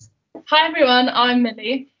Hi everyone, I'm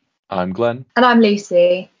Millie. I'm Glenn. And I'm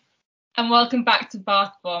Lucy. And welcome back to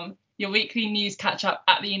Bath Bomb, your weekly news catch-up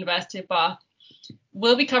at the University of Bath.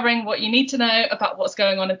 We'll be covering what you need to know about what's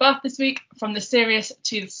going on in Bath this week, from the serious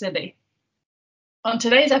to the silly. On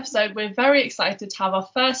today's episode, we're very excited to have our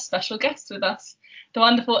first special guest with us, the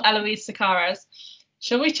wonderful Eloise Sakaras.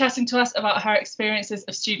 She'll be chatting to us about her experiences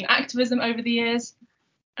of student activism over the years.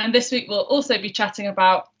 And this week, we'll also be chatting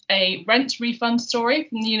about a rent refund story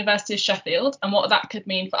from the University of Sheffield and what that could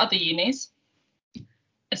mean for other unis.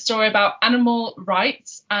 A story about animal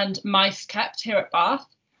rights and mice kept here at Bath.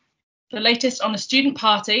 The latest on a student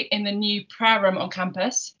party in the new prayer room on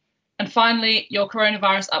campus. And finally, your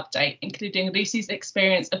coronavirus update, including Lucy's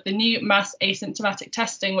experience of the new mass asymptomatic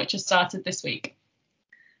testing, which has started this week.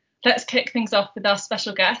 Let's kick things off with our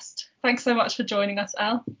special guest. Thanks so much for joining us,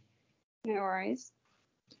 Elle. No worries.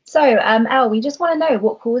 So, Elle, we just want to know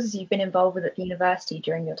what causes you've been involved with at the university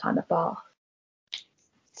during your time at Bath.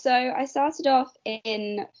 So I started off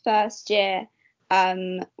in first year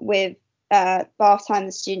with Bath Time,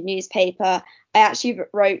 the student newspaper. I actually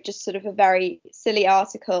wrote just sort of a very silly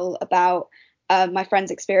article about my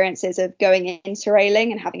friends' experiences of going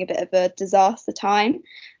interrailing and having a bit of a disaster time.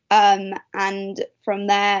 And from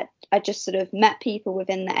there, I just sort of met people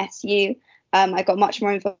within the SU. I got much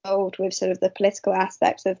more involved with sort of the political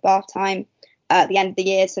aspects of Bath Time at the end of the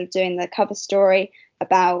year, sort of doing the cover story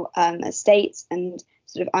about estates and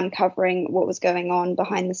sort of uncovering what was going on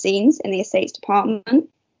behind the scenes in the estates department.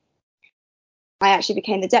 I actually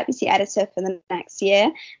became the deputy editor for the next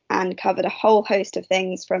year and covered a whole host of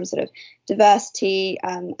things from sort of diversity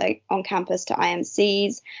on campus to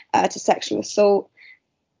IMCs to sexual assault.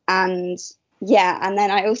 And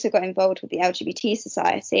then I also got involved with the LGBT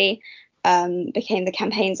Society. Became the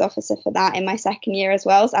campaigns officer for that in my second year as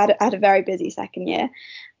well. So I had a very busy second year,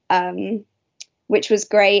 which was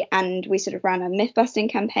great. And we sort of ran a myth busting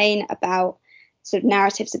campaign about sort of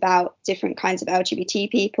narratives about different kinds of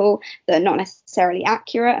LGBT people that are not necessarily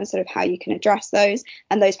accurate and sort of how you can address those.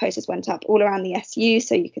 And those posters went up all around the SU,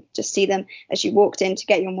 so you could just see them as you walked in to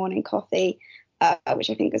get your morning coffee,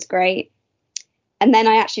 which I think was great. And then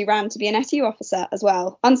I actually ran to be an SU officer as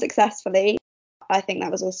well, unsuccessfully. I think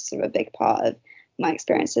that was also sort of a big part of my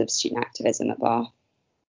experience of student activism at Bath.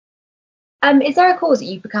 Is there a cause that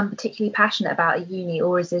you've become particularly passionate about at uni,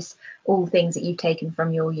 or is this all things that you've taken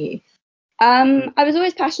from your youth? I was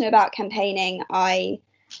always passionate about campaigning.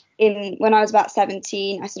 When I was about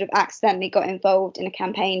 17, I sort of accidentally got involved in a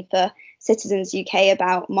campaign for Citizens UK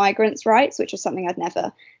about migrants' rights, which was something I'd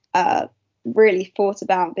never really thought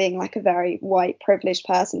about, being like a very white privileged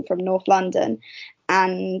person from North London.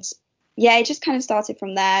 And yeah, it just kind of started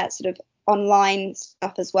from there. Sort of online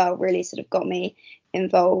stuff as well really sort of got me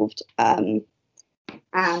involved. And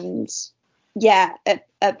yeah,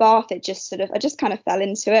 at Bath, I just kind of fell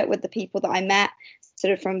into it with the people that I met,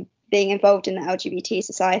 sort of from being involved in the LGBT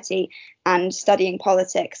Society and studying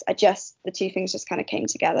politics. The two things just kind of came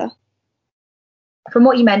together. From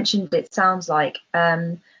what you mentioned, it sounds like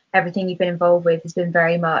everything you've been involved with has been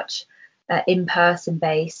very much in-person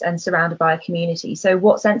based and surrounded by a community. So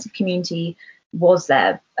what sense of community was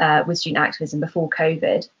there with student activism before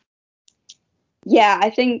COVID? Yeah, I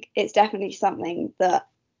think it's definitely something that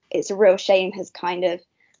it's a real shame has kind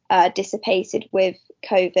of dissipated with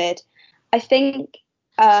COVID. I think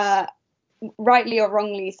rightly or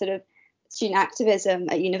wrongly, sort of student activism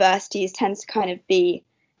at universities tends to kind of be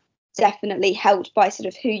definitely helped by sort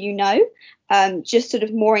of who you know, just sort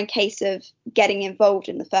of more in case of getting involved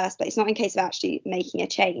in the first place, not in case of actually making a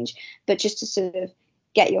change, but just to sort of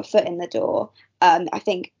get your foot in the door. I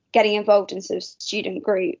think getting involved in sort of student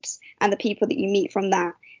groups and the people that you meet from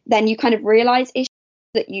that, then you kind of realise issues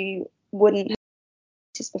that you wouldn't have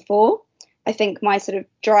noticed before. I think my sort of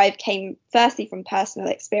drive came firstly from personal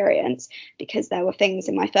experience, because there were things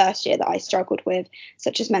in my first year that I struggled with,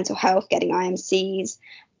 such as mental health, getting IMCs,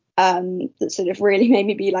 that sort of really made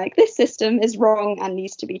me be like, this system is wrong and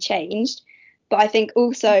needs to be changed. But I think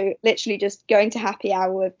also literally just going to happy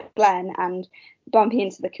hour with Glenn and bumping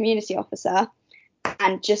into the community officer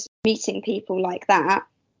and just meeting people like that,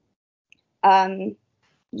 that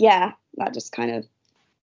just kind of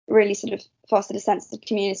really sort of fostered a sense of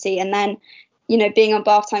community. And then, being on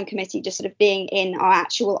Bath Time committee, just sort of being in our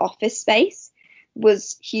actual office space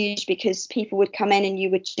was huge, because people would come in and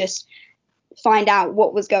you would just find out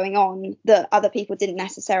what was going on that other people didn't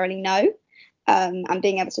necessarily know, and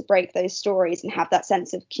being able to break those stories and have that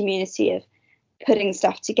sense of community of putting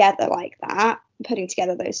stuff together like that, putting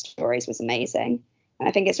together those stories was amazing. And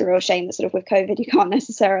I think it's a real shame that sort of with COVID you can't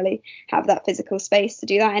necessarily have that physical space to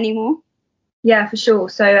do that anymore. Yeah, for sure.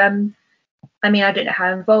 So I mean, I don't know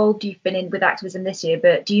how involved you've been in with activism this year,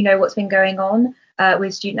 but do you know what's been going on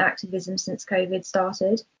with student activism since COVID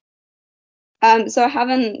started? So I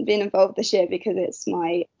haven't been involved this year because it's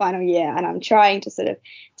my final year and I'm trying to sort of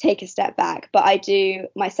take a step back. But I do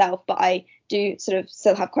sort of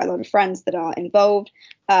still have quite a lot of friends that are involved,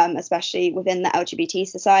 especially within the LGBT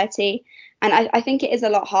society. And I think it is a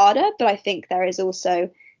lot harder, but I think there is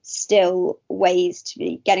also still ways to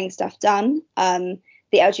be getting stuff done.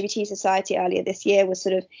 The LGBT society earlier this year was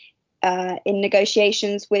sort of in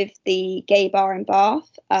negotiations with the gay bar in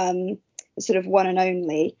Bath, sort of one and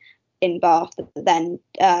only in Bath, that then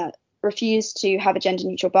refused to have a gender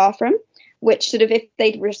neutral bathroom, which sort of, if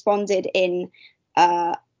they'd responded in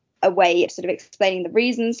a way of sort of explaining the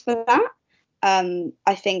reasons for that,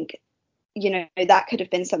 I think, that could have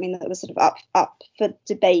been something that was sort of up for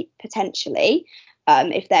debate potentially,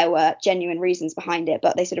 if there were genuine reasons behind it.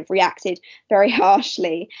 But they sort of reacted very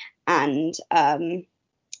harshly, and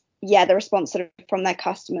the response sort of from their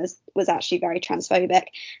customers was actually very transphobic,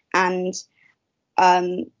 and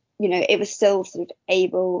it was still sort of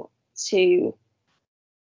able to,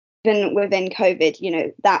 even within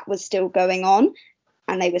COVID, that was still going on,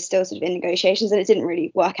 and they were still sort of in negotiations, and it didn't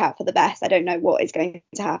really work out for the best. I don't know what is going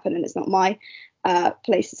to happen, and it's not my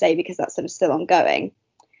place to say, because that's sort of still ongoing.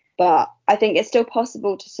 But I think it's still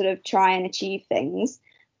possible to sort of try and achieve things,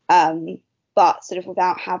 but sort of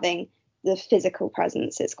without having the physical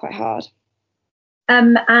presence, it's quite hard.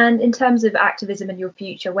 And in terms of activism in your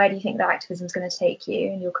future, where do you think that activism is going to take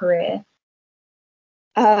you in your career?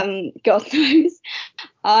 God knows.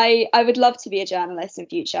 I would love to be a journalist in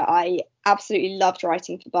future. I absolutely loved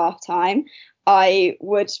writing for Bath Time. I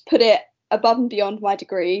would put it above and beyond my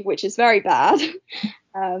degree, which is very bad.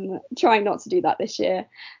 Trying not to do that this year,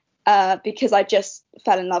 because I just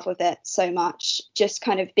fell in love with it so much. Just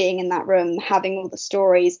kind of being in that room, having all the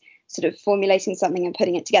stories, sort of formulating something and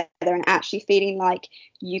putting it together, and actually feeling like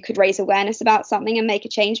you could raise awareness about something and make a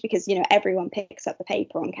change, because everyone picks up the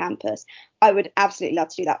paper on campus. I would absolutely love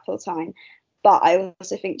to do that full time, but I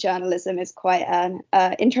also think journalism is quite an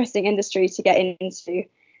interesting industry to get into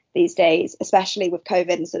these days, especially with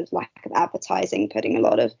COVID and sort of lack of advertising putting a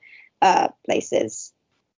lot of places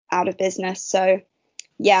out of business. So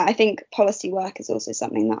yeah, I think policy work is also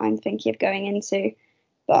something that I'm thinking of going into,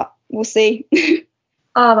 but we'll see.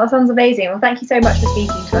 Oh, that sounds amazing. Well, thank you so much for speaking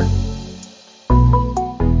to us.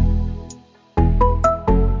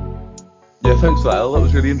 Yeah, thanks for that, Elle. That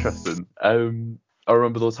was really interesting. I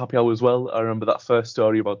remember those happy hours well. I remember that first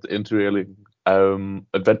story about the interrailing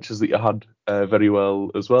adventures that you had very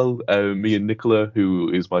well as well. Me and Nicola,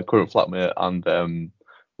 who is my current flatmate and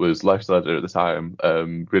was lifestyle editor at the time,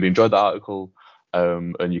 really enjoyed that article.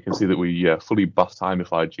 And you can see that we fully Bath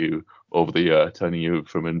Timeified you over the year, turning you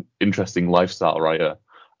from an interesting lifestyle writer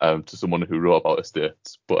to someone who wrote about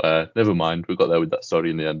estates. But never mind, we got there with that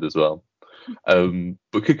story in the end as well.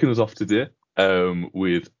 But kicking us off today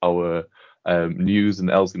with our news, and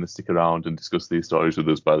Elle's going to stick around and discuss these stories with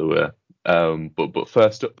us, by the way. But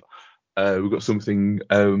first up, we've got something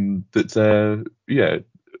that's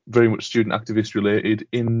very much student activist related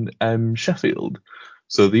in Sheffield.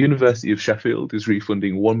 So the University of Sheffield is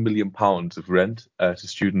refunding £1 million of rent to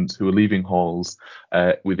students who are leaving halls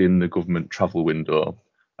within the government travel window.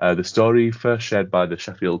 The story, first shared by the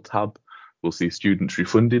Sheffield Tab, will see students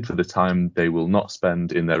refunded for the time they will not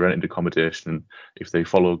spend in their rented accommodation if they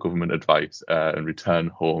follow government advice and return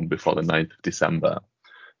home before the 9th of December.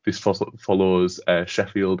 This follows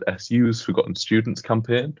Sheffield SU's Forgotten Students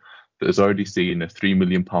campaign that has already seen a £3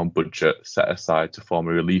 million budget set aside to form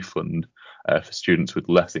a relief fund for students with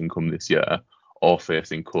less income this year or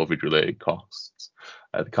facing COVID-related costs.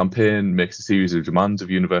 The campaign makes a series of demands of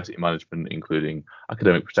university management, including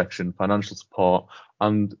academic protection, financial support,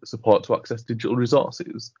 and support to access digital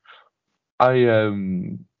resources.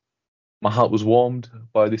 My heart was warmed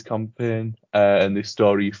by this campaign and this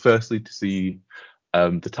story, firstly to see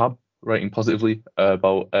the Tab writing positively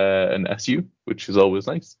about an SU, which is always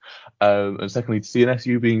nice, and secondly to see an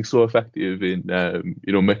SU being so effective in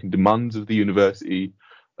making demands of the university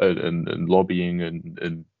and lobbying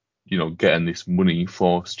and getting this money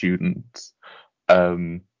for students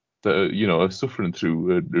that are suffering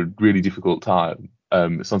through a really difficult time.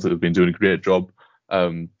 It sounds like they've been doing a great job.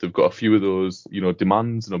 They've got a few of those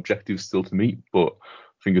demands and objectives still to meet, but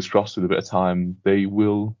fingers crossed, with a bit of time they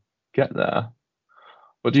will get there.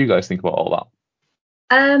 What do you guys think about all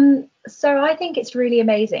that? So I think it's really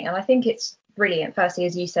amazing, and I think it's brilliant, firstly,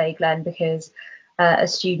 as you say, Glenn, because a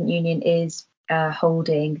student union is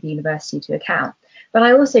holding the university to account. But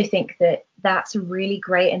I also think that that's a really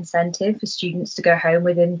great incentive for students to go home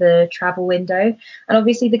within the travel window. And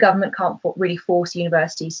obviously the government can't really force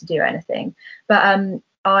universities to do anything, but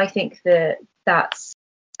I think that that's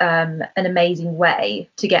an amazing way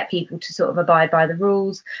to get people to sort of abide by the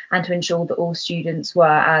rules and to ensure that all students were,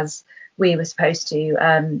 as we were supposed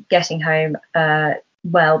to, getting home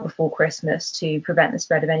well before Christmas to prevent the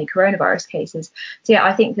spread of any coronavirus cases. So yeah,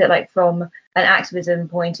 I think that like from an activism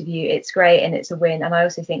point of view, it's great and it's a win. And I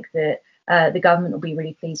also think that the government will be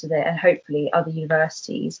really pleased with it, and hopefully other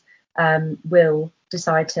universities will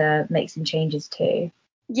decide to make some changes too.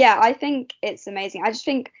 Yeah, I think it's amazing. I just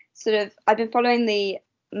think sort of I've been following the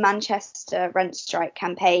Manchester rent strike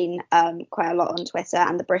campaign quite a lot on Twitter,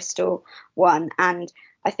 and the Bristol one, and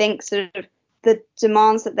I think sort of the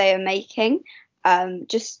demands that they are making,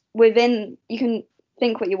 just within, you can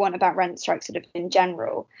think what you want about rent strikes sort of in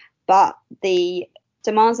general, but the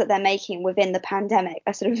demands that they're making within the pandemic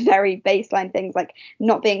are sort of very baseline things, like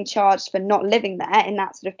not being charged for not living there in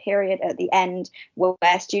that sort of period at the end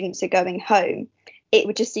where students are going home. It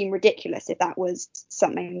would just seem ridiculous if that was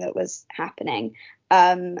something that was happening.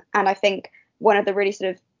 And I think one of the really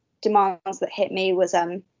sort of demands that hit me was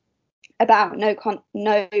about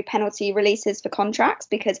no penalty releases for contracts,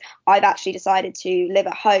 because I've actually decided to live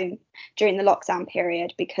at home during the lockdown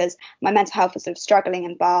period because my mental health was sort of struggling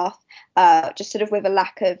in Bath, just sort of with a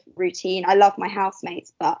lack of routine. I love my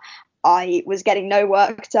housemates, but I was getting no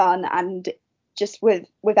work done, and just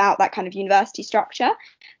without that kind of university structure.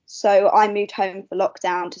 So I moved home for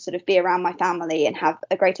lockdown to sort of be around my family and have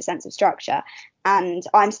a greater sense of structure. And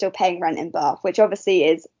I'm still paying rent in Bath, which obviously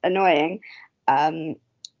is annoying.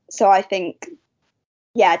 So I think,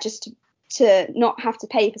 yeah, just to not have to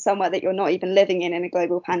pay for somewhere that you're not even living in a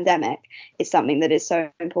global pandemic is something that is so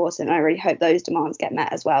important. And I really hope those demands get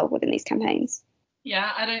met as well within these campaigns.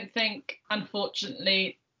 Yeah, I don't think,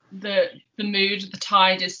 unfortunately, the mood, the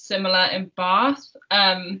tide is similar in Bath.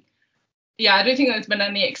 Yeah, I don't think there's been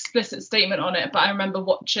any explicit statement on it, but I remember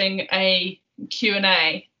watching a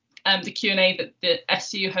Q&A, the Q&A that the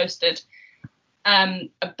SU hosted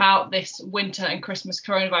about this winter and Christmas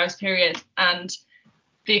coronavirus period, and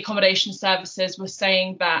the accommodation services were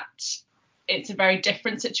saying that it's a very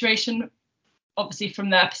different situation, obviously from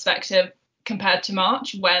their perspective, compared to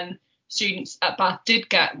March when students at Bath did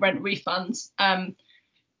get rent refunds.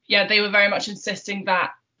 Yeah, they were very much insisting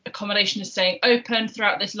that accommodation is staying open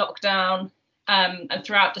throughout this lockdown and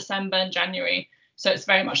throughout December and January. So it's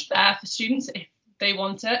very much there for students if they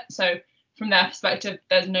want it. So from their perspective,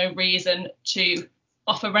 there's no reason to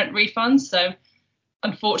offer rent refunds. So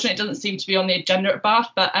unfortunately, it doesn't seem to be on the agenda at Bath.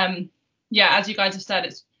 But yeah, as you guys have said,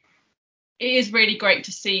 it is really great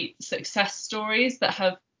to see success stories that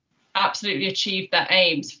have absolutely achieved their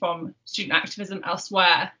aims from student activism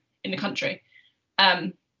elsewhere in the country.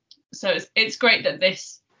 So it's great that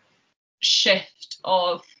this shift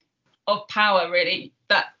of power, really,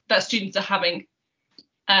 that students are having,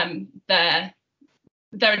 they're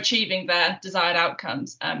achieving their desired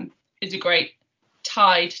outcomes, is a great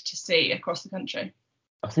tide to see across the country.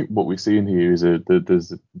 I think what we're seeing here is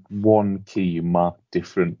there's one key marked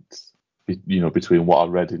difference, between what I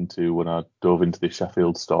read into when I dove into the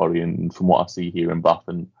Sheffield story and from what I see here in Bath.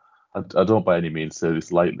 And I don't by any means say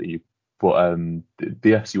this lightly, but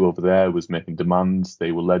the SU over there was making demands.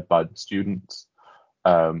 They were led by the students,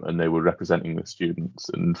 and they were representing the students.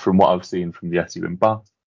 And from what I've seen from the SU in Bath,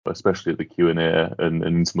 especially at the Q&A and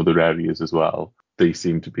in some other areas as well, they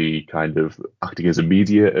seem to be kind of acting as a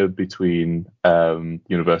mediator between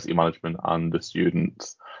university management and the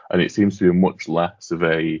students. And it seems to be much less of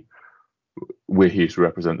a, we're here to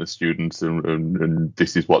represent the students and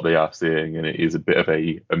this is what they are saying. And it is a bit of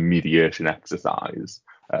a mediation exercise,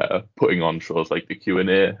 putting on shows like the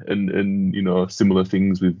Q&A and similar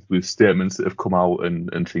things with statements that have come out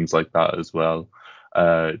and things like that as well.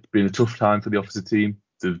 It's been a tough time for the officer team.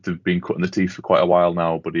 They've been cutting the teeth for quite a while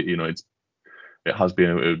now, but it has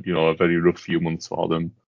been a very rough few months for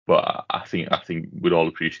them. But I think we'd all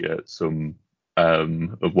appreciate some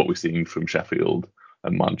of what we're seeing from Sheffield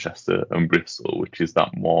and Manchester and Bristol, which is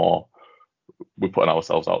that more we're putting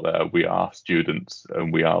ourselves out there. We are students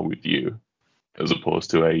and we are with you, as opposed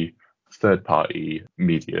to a third-party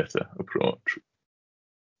mediator approach.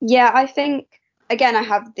 Yeah, I think, again, I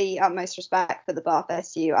have the utmost respect for the Bath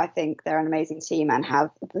SU. I think they're an amazing team and have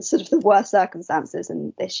the worst circumstances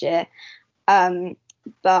in this year.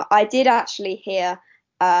 But I did actually hear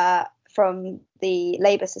from the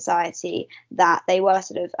Labour Society that they were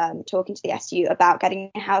talking to the SU about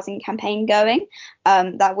getting a housing campaign going.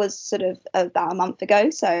 That was about a month ago,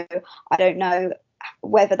 so I don't know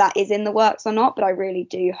whether that is in the works or not, but I really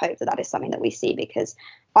do hope that is something that we see, because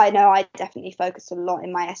I know I definitely focused a lot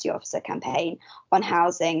in my SU officer campaign on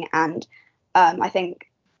housing, and I think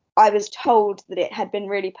I was told that it had been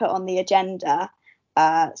really put on the agenda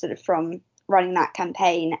sort of from running that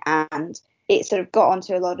campaign, and it sort of got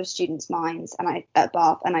onto a lot of students' minds at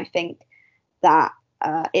Bath, and I think that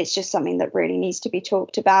it's just something that really needs to be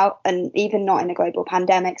talked about, and even not in a global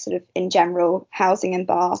pandemic, sort of in general, housing in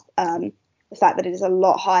Bath, the fact that it is a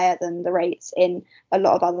lot higher than the rates in a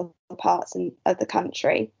lot of other parts of the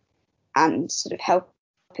country, and sort of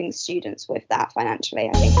helping students with that financially,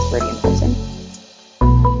 I think is really important.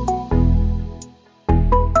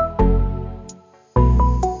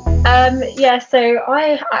 So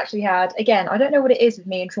I actually had, again, I don't know what it is with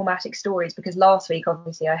me and traumatic stories, because last week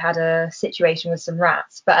obviously I had a situation with some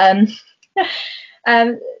rats, but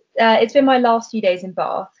it's been my last few days in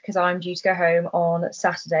Bath because I'm due to go home on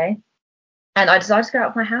Saturday, and I decided to go out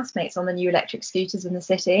with my housemates on the new electric scooters in the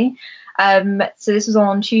city. So this was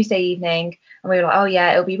on Tuesday evening, and we were like, oh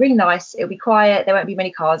yeah, it'll be really nice, it'll be quiet, there won't be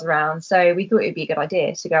many cars around, so we thought it would be a good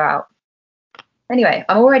idea to go out. Anyway,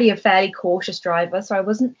 I'm already a fairly cautious driver, so I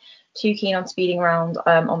wasn't too keen on speeding around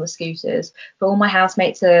on the scooters, but all my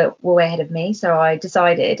housemates were way ahead of me, so I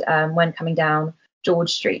decided when coming down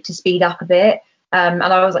George Street to speed up a bit, and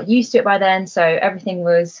I was like used to it by then, so everything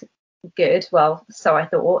was good. Well, so I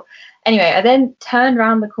thought. Anyway, I then turned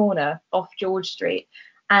around the corner off George Street,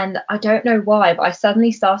 and I don't know why, but I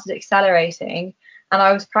suddenly started accelerating, and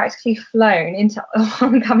I was practically flown into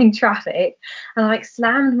oncoming traffic, and I like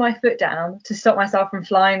slammed my foot down to stop myself from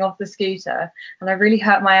flying off the scooter, and I really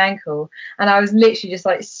hurt my ankle, and I was literally just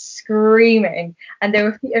like screaming, and there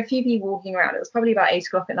were a few people walking around. It was probably about 8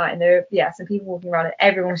 o'clock at night, and there were some people walking around, and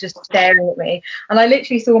everyone was just staring at me, and I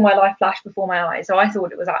literally saw my life flash before my eyes, so I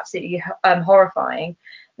thought it was absolutely horrifying.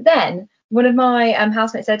 But then one of my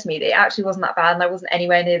housemates said to me that it actually wasn't that bad, and I wasn't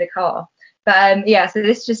anywhere near the car. But so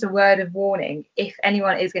this is just a word of warning. If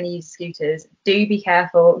anyone is going to use scooters, do be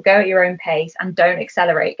careful, go at your own pace, and don't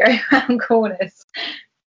accelerate, go around corners.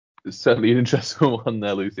 It's certainly an interesting one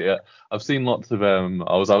there, Lucy. I've seen lots of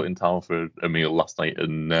I was out in town for a meal last night,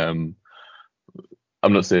 and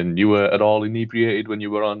I'm not saying you were at all inebriated when you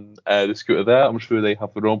were on the scooter there. I'm sure they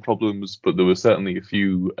have their own problems, but there were certainly a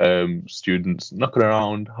few students knocking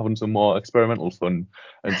around, having some more experimental fun,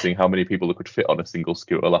 and seeing how many people they could fit on a single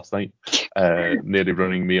scooter last night, nearly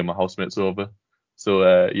running me and my housemates over. So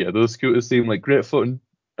those scooters seem like great fun,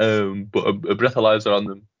 but a breathalyzer on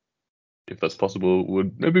them, if that's possible,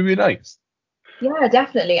 would maybe be nice. Yeah,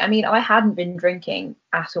 definitely. I mean, I hadn't been drinking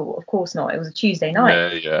at all. Of course not. It was a Tuesday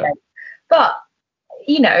night. Yeah. But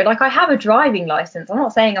like I have a driving license. I'm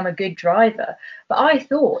not saying I'm a good driver, but I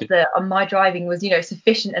thought that my driving was,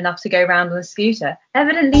 sufficient enough to go around on a scooter.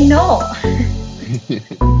 Evidently not.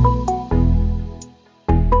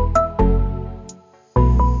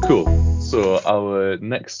 Cool. So our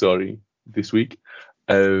next story this week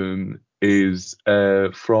is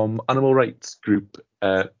from animal rights group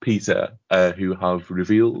PETA, who have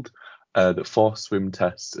revealed that forced swim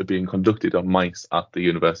tests are being conducted on mice at the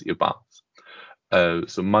University of Bath.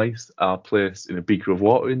 So mice are placed in a beaker of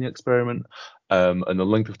water in the experiment, and the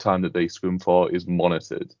length of time that they swim for is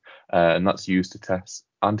monitored, and that's used to test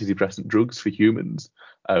antidepressant drugs for humans,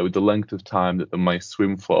 with the length of time that the mice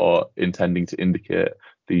swim for intending to indicate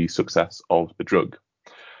the success of the drug.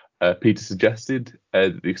 PETA suggested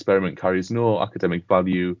that the experiment carries no academic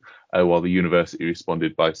value, while the university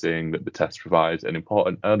responded by saying that the test provides an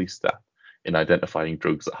important early step in identifying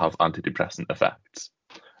drugs that have antidepressant effects.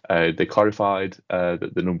 They clarified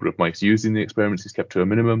that the number of mice used in the experiments is kept to a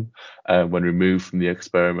minimum. When removed from the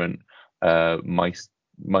experiment,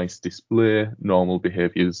 mice display normal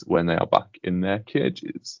behaviours when they are back in their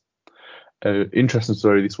cages. Interesting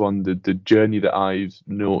story, this one. The journey that I've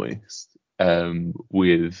noticed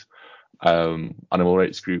with animal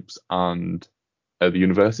rights groups and the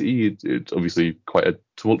university, it's obviously quite a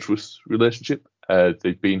tumultuous relationship.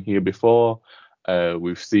 They've been here before.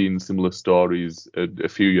 We've seen similar stories a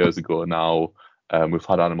few years ago now. We've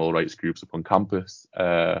had animal rights groups up on campus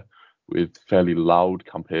with fairly loud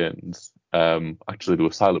campaigns. Actually, there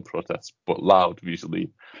were silent protests, but loud visually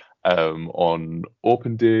on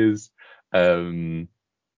open days. And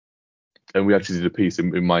we actually did a piece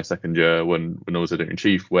in my second year when I was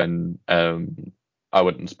editor-in-chief, when I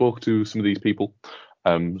went and spoke to some of these people,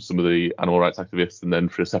 some of the animal rights activists, and then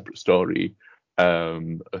for a separate story,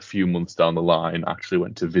 a few months down the line, actually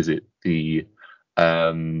went to visit the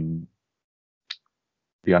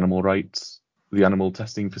animal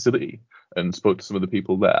testing facility and spoke to some of the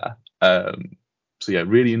people there. So yeah,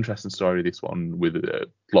 really interesting story, this one, with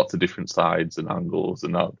lots of different sides and angles,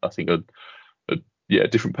 and I think yeah,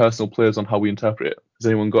 different personal players on how we interpret it. Has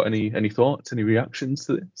anyone got any thoughts, any reactions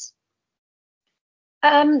to this?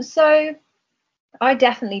 So I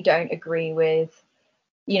definitely don't agree with,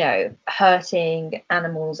 hurting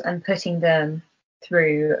animals and putting them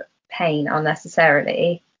through pain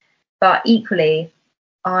unnecessarily. But equally,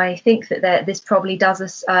 I think that this probably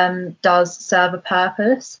does serve a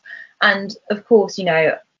purpose. And of course,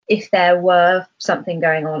 if there were something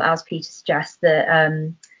going on, as Peter suggests,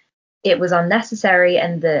 that it was unnecessary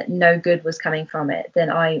and that no good was coming from it, then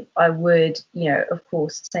I would, of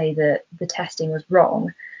course, say that the testing was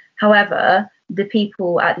wrong. However, the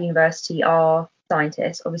people at the university are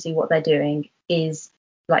scientists. Obviously, what they're doing is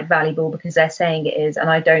valuable because they're saying it is, and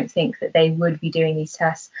I don't think that they would be doing these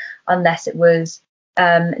tests unless it was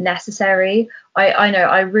necessary. I know,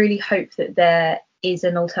 I really hope that there is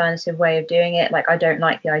an alternative way of doing it. I don't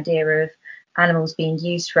like the idea of animals being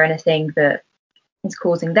used for anything that is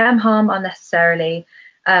causing them harm unnecessarily,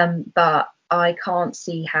 but I can't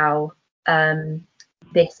see how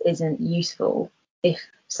this isn't useful if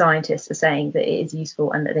scientists are saying that it is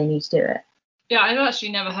useful and that they need to do it. Yeah, I've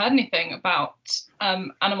actually never heard anything about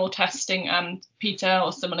animal testing and PETA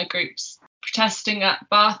or similar groups protesting at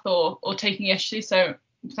Bath or taking issue. So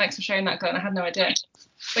thanks for sharing that, Glenn. I had no idea.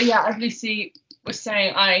 But yeah, as Lucy was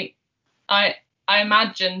saying, I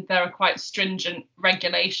imagine there are quite stringent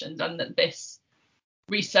regulations and that this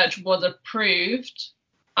research was approved.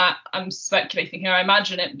 I'm speculating here. I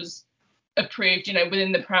imagine it was approved,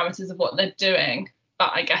 within the parameters of what they're doing.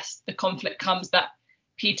 But I guess the conflict comes that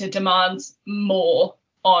PETA demands more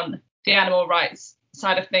on the animal rights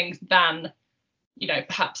side of things than,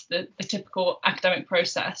 perhaps the typical academic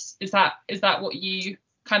process. Is that what you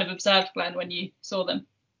kind of observed, Glenn, when you saw them?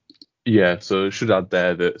 Yeah, so I should add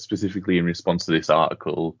there that specifically in response to this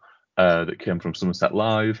article that came from Somerset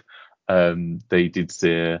Live, they did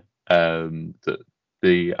say that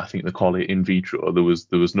I think they call it in vitro. There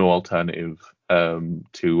was no alternative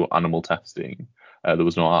to animal testing. There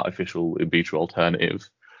was no artificial in vitro alternative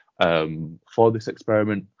for this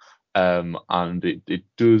experiment. And it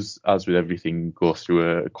does, as with everything, go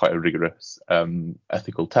through quite a rigorous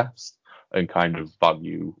ethical test and kind of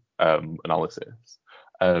value analysis.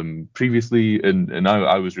 Previously, and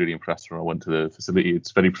I was really impressed when I went to the facility.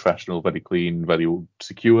 It's very professional, very clean, very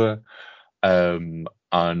secure.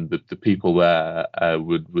 And the people there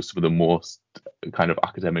were some of the most kind of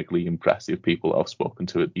academically impressive people I've spoken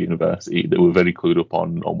to at the university. They were very clued up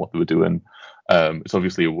on what they were doing. It's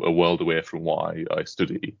obviously a world away from what I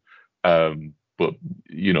study, but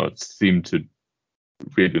it seemed to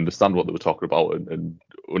really understand what they were talking about and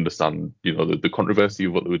understand, the controversy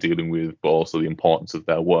of what they were dealing with, but also the importance of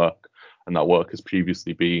their work. And that work has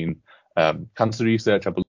previously been cancer research, I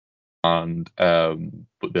believe, and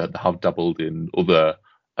but they have dabbled in other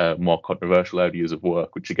more controversial areas of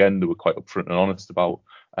work, which again they were quite upfront and honest about,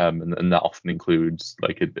 and that often includes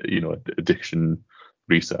addiction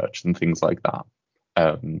research and things like that.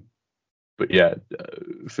 But yeah,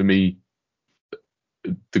 for me,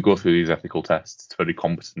 to go through these ethical tests, it's very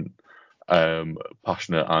competent,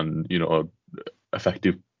 passionate, and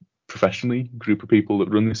effective professionally group of people that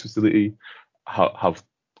run this facility have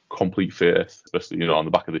complete faith, especially on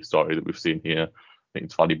the back of this story that we've seen here. I think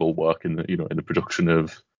it's valuable work in the production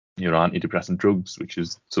of antidepressant drugs, which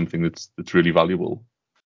is something that's really valuable.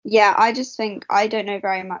 Yeah, I just think I don't know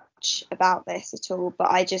very much about this at all, but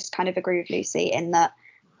I just kind of agree with Lucy in that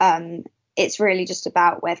it's really just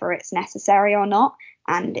about whether it's necessary or not.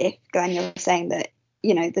 And if, Glenn, you're saying that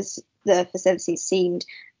the facility seemed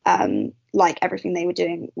like everything they were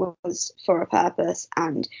doing was for a purpose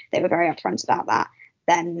and they were very upfront about that,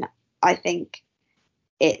 then I think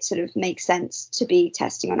it sort of makes sense to be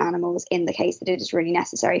testing on animals in the case that it is really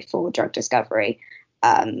necessary for drug discovery.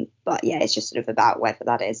 But yeah, it's just sort of about whether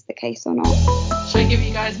that is the case or not. Should I give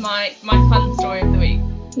you guys my fun story of the week?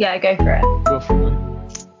 Yeah, go for it. Go for it.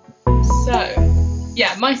 So,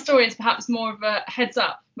 yeah, my story is perhaps more of a heads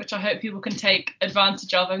up, which I hope people can take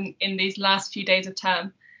advantage of in these last few days of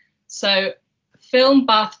term. So, Film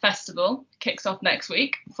Bath Festival kicks off next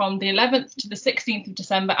week from the 11th to the 16th of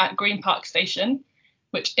December at Green Park Station,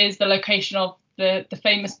 which is the location of the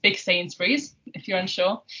famous Big Sainsbury's, if you're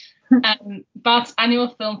unsure. Bath's annual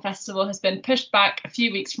film festival has been pushed back a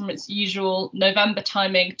few weeks from its usual November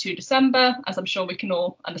timing to December, as I'm sure we can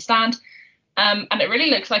all understand. And it really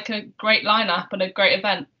looks like a great lineup and a great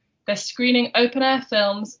event. They're screening open-air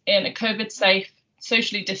films in a COVID-safe,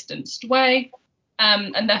 socially distanced way.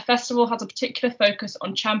 And their festival has a particular focus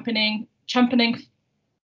on championing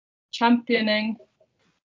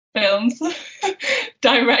films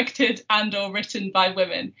directed and or written by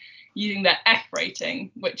women using their F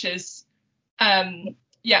rating, which is a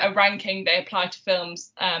ranking they apply to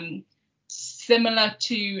films similar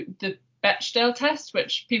to the Bechdel test,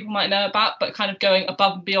 which people might know about, but kind of going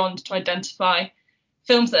above and beyond to identify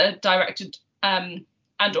films that are directed and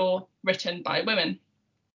or written by women.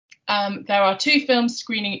 There are 2 films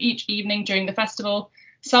screening each evening during the festival.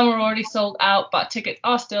 Some are already sold out, but tickets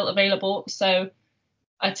are still available, so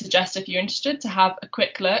I'd suggest, if you're interested, to have a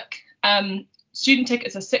quick look. Student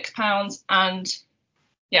tickets are £6, and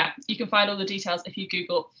you can find all the details if you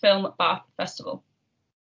Google Film Bath Festival.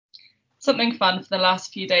 Something fun for the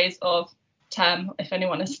last few days of term, if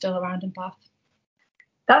anyone is still around in Bath.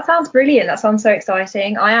 That sounds brilliant. That sounds so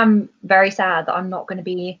exciting. I am very sad that I'm not going to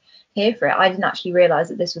be here for it. I didn't actually realise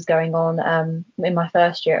that this was going on in my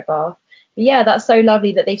first year at Bath. But yeah, that's so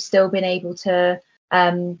lovely that they've still been able to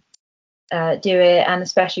do it, and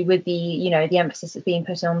especially with the emphasis that's being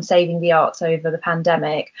put on saving the arts over the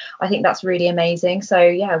pandemic. I think that's really amazing. So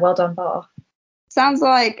yeah, well done, Bath. Sounds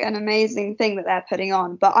like an amazing thing that they're putting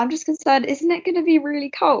on, but I'm just concerned, isn't it going to be really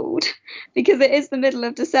cold? Because it is the middle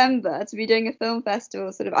of December to be doing a film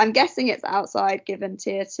festival. Sort of, I'm guessing it's outside, given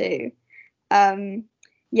tier 2.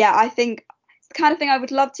 I think it's the kind of thing I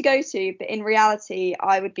would love to go to, but in reality,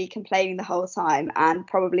 I would be complaining the whole time and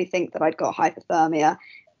probably think that I'd got hypothermia,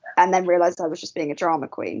 and then realise I was just being a drama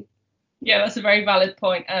queen. Yeah, that's a very valid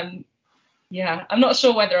point. I'm not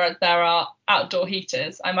sure whether there are outdoor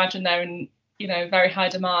heaters. I imagine they're in very high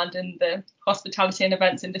demand in the hospitality and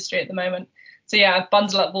events industry at the moment. So yeah,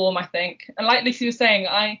 bundle up warm, I think. And like Lucy was saying,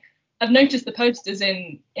 I've noticed the posters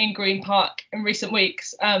in Green Park in recent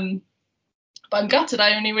weeks. But I'm gutted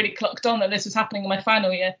I only really clocked on that this was happening in my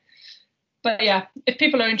final year. But yeah, if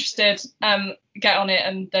people are interested, get on it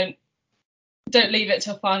and don't leave it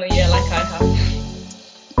till final year like I have.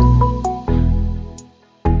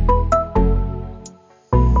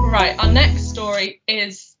 Right, our next story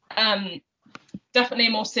is definitely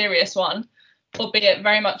a more serious one, albeit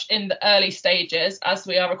very much in the early stages as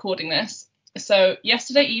we are recording this. So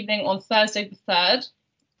yesterday evening, on Thursday the 3rd,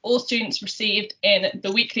 all students received in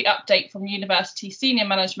the weekly update from university senior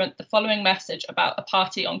management the following message about a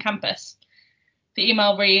party on campus. The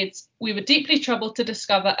email reads, "We were deeply troubled to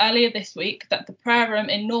discover earlier this week that the prayer room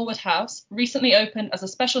in Norwood House, recently opened as a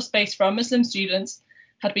special space for our Muslim students,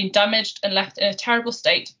 had been damaged and left in a terrible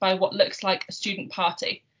state by what looks like a student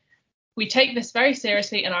party. We take this very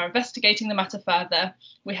seriously and are investigating the matter further.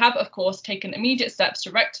 We have, of course, taken immediate steps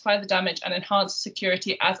to rectify the damage and enhance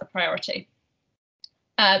security as a priority."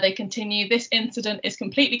 They continue, "This incident is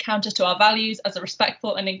completely counter to our values as a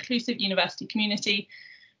respectful and inclusive university community.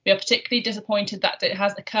 We are particularly disappointed that it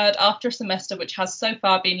has occurred after a semester which has so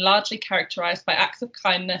far been largely characterised by acts of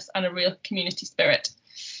kindness and a real community spirit."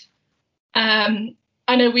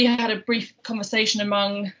 I know we had a brief conversation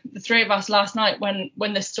among the 3 of us last night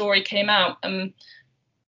when this story came out.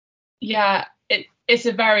 It's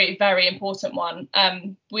a very, very important one.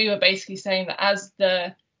 We were basically saying that as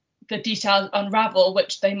the details unravel,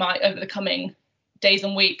 which they might over the coming days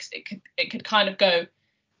and weeks, it could kind of go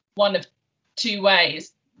one of 2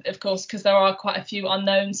 ways, of course, because there are quite a few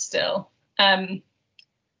unknowns still. We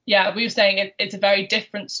were saying it's a very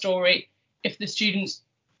different story if the students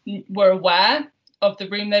were aware of the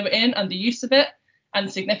room they were in and the use of it and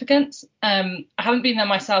the significance. I haven't been there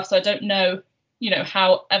myself, so I don't know,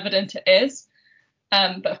 how evident it is.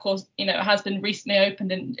 But of course, it has been recently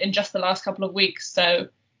opened in just the last couple of weeks. So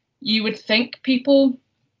you would think people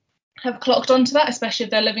have clocked onto that, especially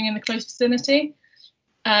if they're living in the close vicinity.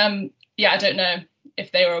 I don't know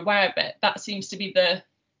if they were aware of it. That seems to be the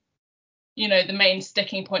main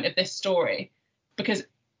sticking point of this story, because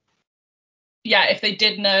if they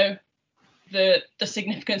did know the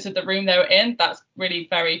significance of the room they were in, that's really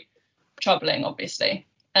very troubling, obviously.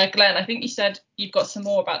 Glenn, I think you said you've got some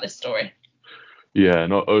more about this story. Yeah,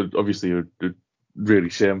 no, obviously a really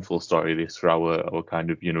shameful story this for our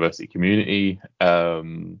kind of university community. But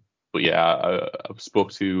yeah, I've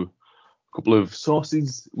spoke to a couple of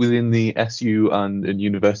sources within the SU and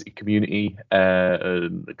university community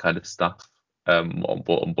and kind of staff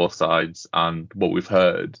on both sides, and what we've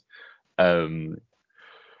heard.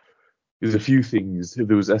 There's a few things.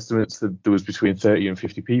 There was estimates that there was between 30 and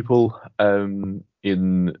 50 people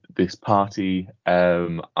in this party,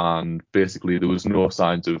 and basically there was no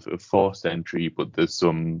signs of forced entry, but there's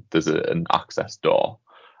an access door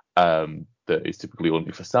that is typically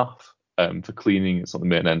only for staff, for cleaning. It's not the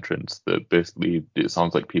main entrance, that basically it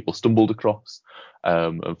sounds like people stumbled across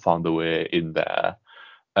and found their way in there.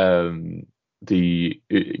 The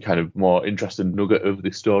kind of more interesting nugget of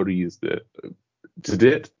this story is that to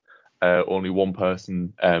date, only one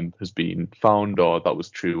person has been found, or that was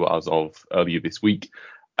true as of earlier this week.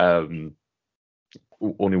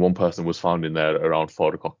 Only one person was found in there around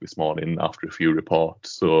 4 o'clock this morning after a few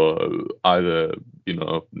reports. So either,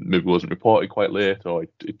 maybe it wasn't reported quite late, or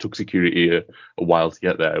it took security a while to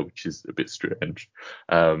get there, which is a bit strange.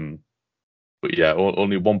 But yeah,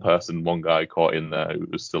 only one person, one guy caught in there who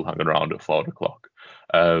was still hanging around at 4 o'clock.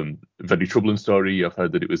 Very troubling story. I've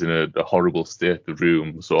heard that it was in a horrible state, the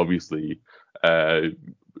room. So obviously,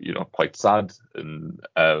 quite sad and,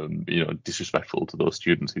 disrespectful to those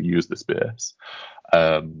students who use the space.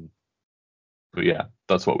 But yeah,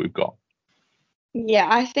 that's what we've got. Yeah,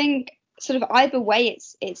 I think sort of either way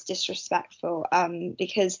it's disrespectful,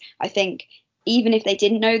 because I think even if they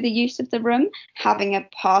didn't know the use of the room, having a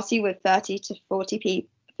party with 30 to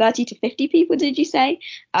 50 people, did you say,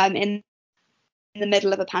 in the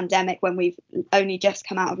middle of a pandemic when we've only just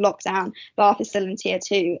come out of lockdown, Bath is still in tier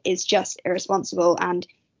 2, is just irresponsible and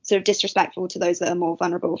sort of disrespectful to those that are more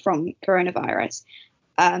vulnerable from coronavirus.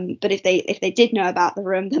 But if they did know about the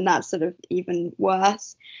room, then that's sort of even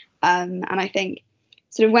worse. And I think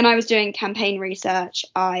sort of when I was doing campaign research,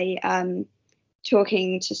 I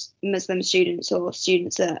talking to Muslim students or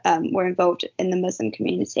students that were involved in the Muslim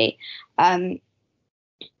community,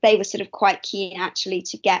 they were sort of quite keen actually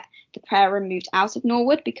to get the prayer room moved out of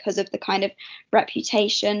Norwood because of the kind of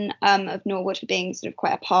reputation of Norwood for being sort of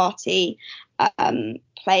quite a party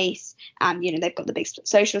place, and they've got the big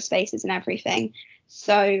social spaces and everything.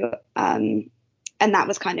 So and that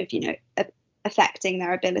was kind of affecting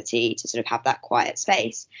their ability to sort of have that quiet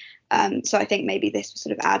space. So I think maybe this will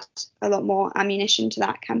sort of add a lot more ammunition to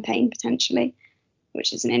that campaign potentially,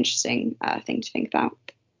 which is an interesting thing to think about.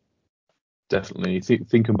 Definitely.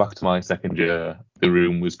 Thinking back to my second year, the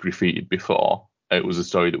room was graffitied before. It was a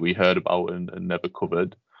story that we heard about and never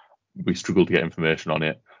covered. We struggled to get information on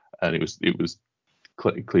it, and it was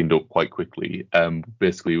cleaned up quite quickly.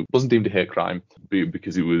 Basically, it wasn't deemed a hate crime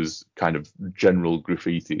because it was kind of general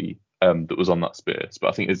graffiti that was on that space. But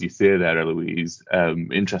I think, as you say there, Eloise,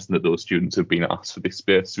 interesting that those students have been asked for this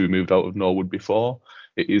space to be moved out of Norwood before.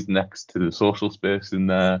 It is next to the social space in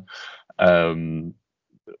there.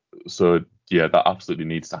 So yeah, that absolutely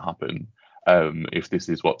needs to happen if this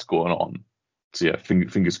is what's going on. So yeah,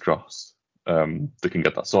 fingers crossed they can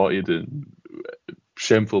get that sorted. And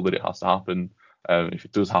shameful that it has to happen. If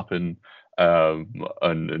it does happen,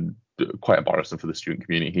 and quite embarrassing for the student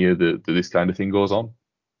community here that this kind of thing goes on.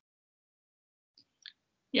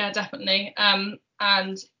 Yeah, definitely. And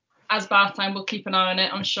as Bath Time, we'll keep an eye on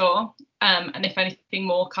it, I'm sure. And if anything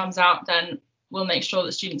more comes out, then we'll make sure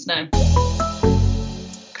that students know.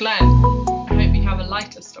 Claire, I hope you have a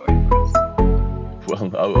lighter story for us.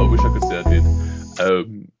 Well, I wish I could say I did.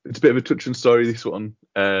 It's a bit of a touching story, this one,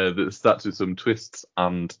 that starts with some twists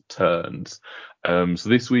and turns. So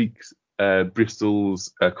this week,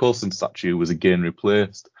 Bristol's Colston statue was again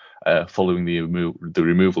replaced following the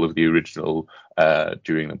removal of the original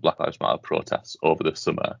during the Black Lives Matter protests over the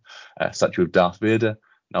summer. Statue of Darth Vader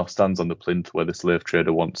now stands on the plinth where the slave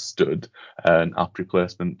trader once stood, an apt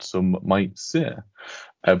replacement, some might say.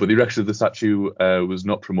 But the erection of the statue was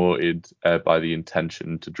not promoted by the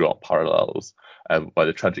intention to draw parallels by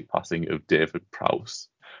the tragic passing of David Prowse,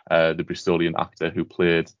 the Bristolian actor who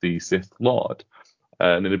played the Sith Lord.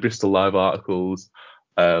 And in the Bristol Live articles,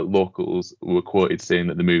 locals were quoted saying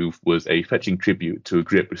that the move was a fetching tribute to a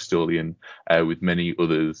great Bristolian, with many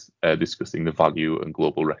others discussing the value and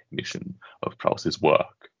global recognition of Prowse's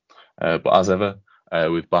work. But as ever,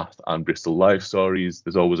 with Bath and Bristol Live stories,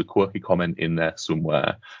 there's always a quirky comment in there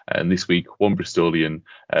somewhere. And this week, one Bristolian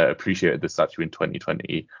appreciated the statue in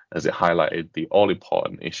 2020 as it highlighted the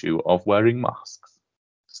all-important issue of wearing masks.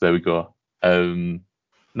 So there we go.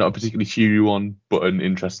 Not a particularly cheery one, but an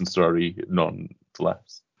interesting story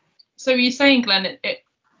nonetheless. So you're saying, Glenn,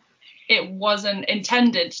 it wasn't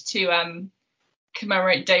intended to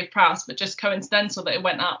commemorate Dave Prowse, but just coincidental that it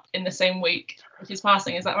went up in the same week of his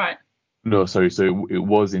passing, is that right? No, sorry. So it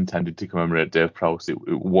was intended to commemorate Dave Prowse. It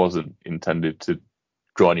wasn't intended to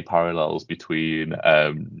draw any parallels between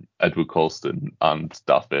Edward Colston and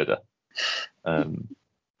Darth Vader.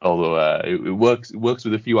 Although it works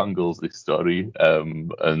with a few angles, this story,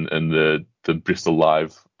 and the Bristol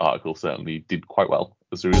Live article certainly did quite well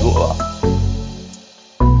as a result of that.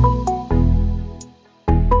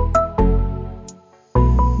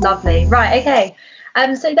 Lovely. Right, okay.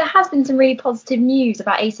 So there has been some really positive news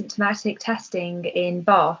about asymptomatic testing in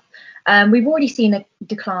Bath. We've already seen a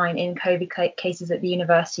decline in COVID cases at the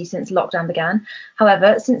university since lockdown began.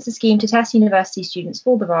 However, since the scheme to test university students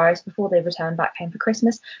for the virus before they return back home for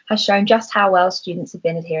Christmas has shown just how well students have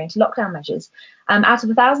been adhering to lockdown measures. Out of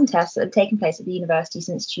 1,000 tests that have taken place at the university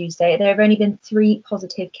since Tuesday, there have only been 3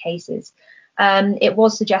 positive cases. It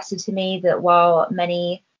was suggested to me that while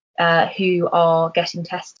many who are getting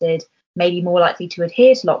tested may be more likely to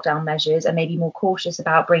adhere to lockdown measures and may be more cautious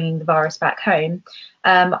about bringing the virus back home,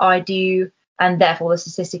 I do, and therefore the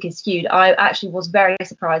statistic is skewed. I actually was very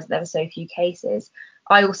surprised that there were so few cases.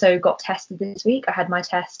 I also got tested this week. I had my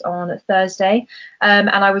test on Thursday, and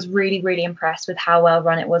I was really, really impressed with how well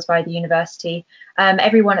run it was by the university.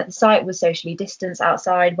 Everyone at the site was socially distanced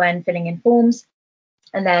outside when filling in forms,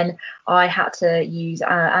 and then I had to use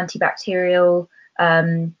antibacterial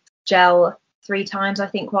gel 3 times, I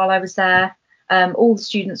think, while I was there. All the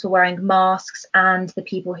students were wearing masks, and the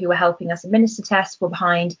people who were helping us administer tests were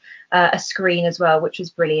behind a screen as well, which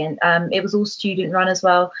was brilliant. It was all student run as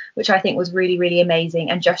well, which I think was really, really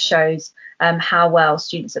amazing, and just shows how well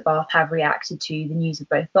students at Bath have reacted to the news of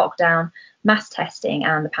both lockdown, mass testing,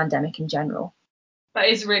 and the pandemic in general. That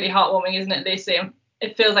is really heartwarming, isn't it, Lucy?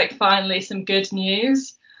 It feels like finally some good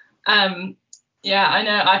news. Yeah, I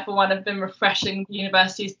know I, for one, have been refreshing the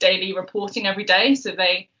university's daily reporting every day. So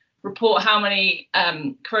they report how many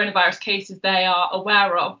coronavirus cases they are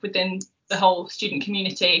aware of within the whole student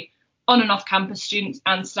community, on and off campus students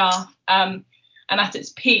and staff. And at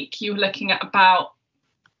its peak, you were looking at about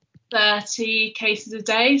 30 cases a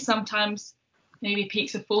day, sometimes maybe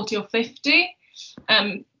peaks of 40 or 50.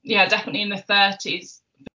 Yeah, definitely in the 30s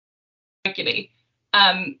regularly.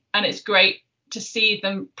 And it's great to see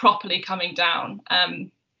them properly coming down.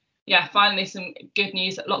 Yeah, finally some good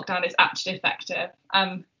news that lockdown is actually effective.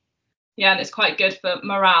 Yeah, and it's quite good for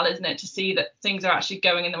morale, isn't it, to see that things are actually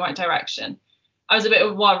going in the right direction. I was a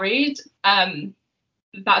bit worried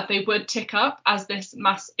that they would tick up as this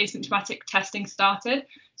mass asymptomatic testing started.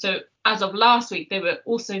 So as of last week, they were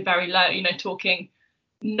also very low, talking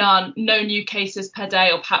no new cases per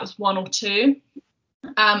day, or perhaps 1 or 2.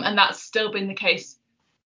 And that's still been the case.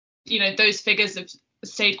 Those figures have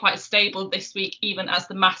stayed quite stable this week, even as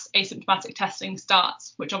the mass asymptomatic testing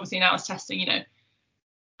starts, which obviously now is testing,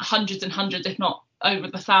 hundreds and hundreds, if not over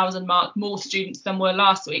the 1,000 mark, more students than were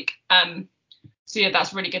last week. So yeah,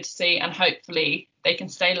 that's really good to see, and hopefully they can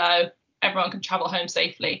stay low, everyone can travel home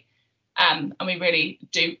safely, and we really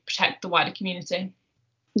do protect the wider community.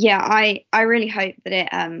 Yeah, I really hope that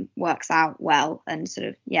it works out well and sort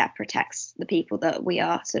of, protects the people that we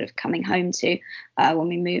are sort of coming home to when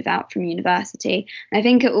we move out from university. And I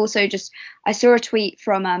think it also I saw a tweet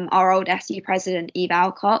from our old SU president, Eve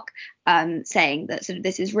Alcock, saying that sort of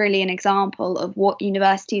this is really an example of what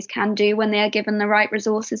universities can do when they are given the right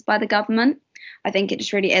resources by the government. I think it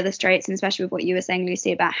just really illustrates, and especially with what you were saying,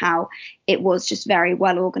 Lucy, about how it was just very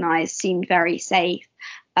well organised, seemed very safe.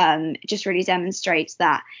 It just really demonstrates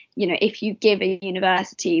that, if you give a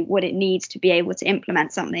university what it needs to be able to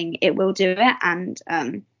implement something, it will do it. And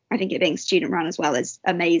I think it being student run as well is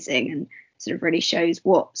amazing, and sort of really shows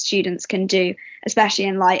what students can do, especially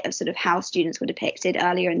in light of sort of how students were depicted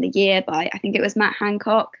earlier in the year by, I think it was Matt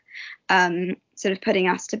Hancock, sort of putting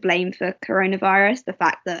us to blame for coronavirus. The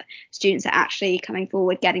fact that students are actually coming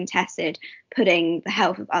forward, getting tested, putting the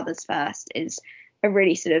health of others first is a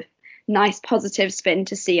really sort of nice positive spin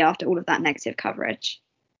to see after all of that negative coverage.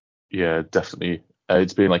 Yeah, definitely.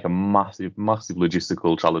 It's been like a massive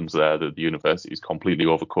logistical challenge there that the university's completely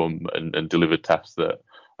overcome and delivered tests that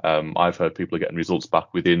I've heard people are getting results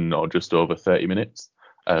back within or just over 30 minutes,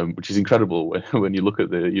 which is incredible when you look at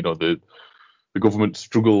the government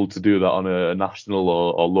struggled to do that on a national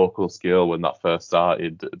or local scale when that first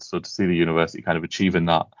started. So to see the university kind of achieving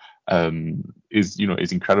that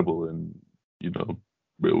is incredible, and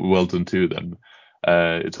well done to them.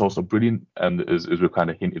 It's also brilliant, as we've kind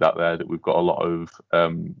of hinted at there, that we've got a lot of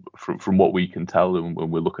from what we can tell, and when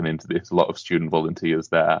we're looking into this, a lot of student volunteers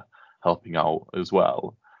there helping out as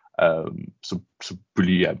well. So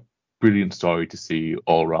brilliant story to see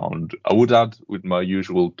all around. I would add, with my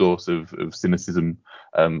usual dose of cynicism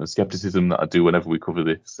and skepticism that I do whenever we cover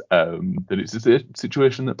this, that it's a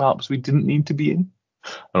situation that perhaps we didn't need to be in.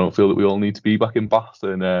 I don't feel that we all need to be back in Bath,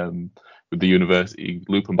 and with the university,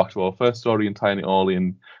 looping back to our first story and tying it all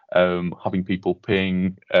in, having people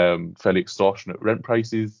paying fairly extortionate rent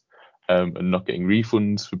prices and not getting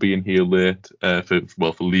refunds for being here late, for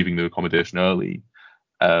leaving their accommodation early.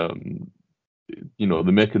 They're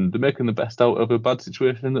making the best out of a bad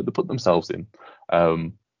situation that they put themselves in.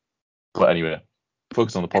 But anyway,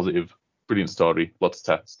 focus on the positive. brilliant story, lots of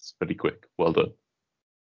tests, very quick, well done.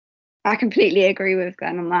 I completely agree with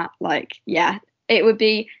Glenn on that. Like, yeah, it would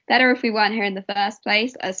be better if we weren't here in the first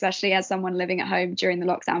place, especially as someone living at home during the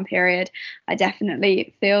lockdown period. I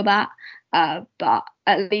definitely feel that, but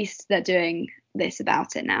at least they're doing this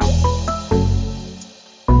about it now.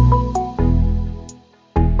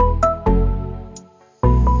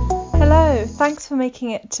 Hello, thanks for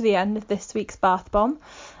making it to the end of this week's Bath Bomb.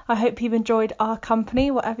 I hope you've enjoyed our company,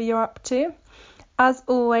 whatever you're up to. As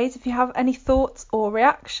always, if you have any thoughts or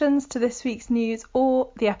reactions to this week's news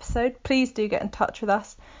or the episode, please do get in touch with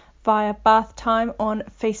us via Bath Time on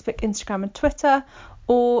Facebook, Instagram and Twitter,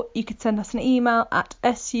 or you could send us an email at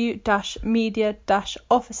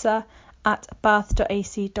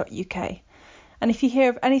su-media-officer@bath.ac.uk. And if you hear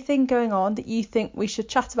of anything going on that you think we should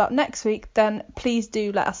chat about next week, then please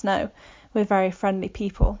do let us know. We're very friendly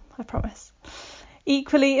people, I promise.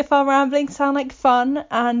 Equally, if our ramblings sound like fun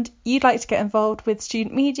and you'd like to get involved with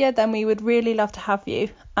student media, then we would really love to have you,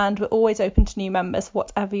 and we're always open to new members,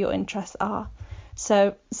 whatever your interests are.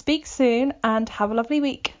 So speak soon and have a lovely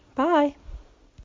week. Bye.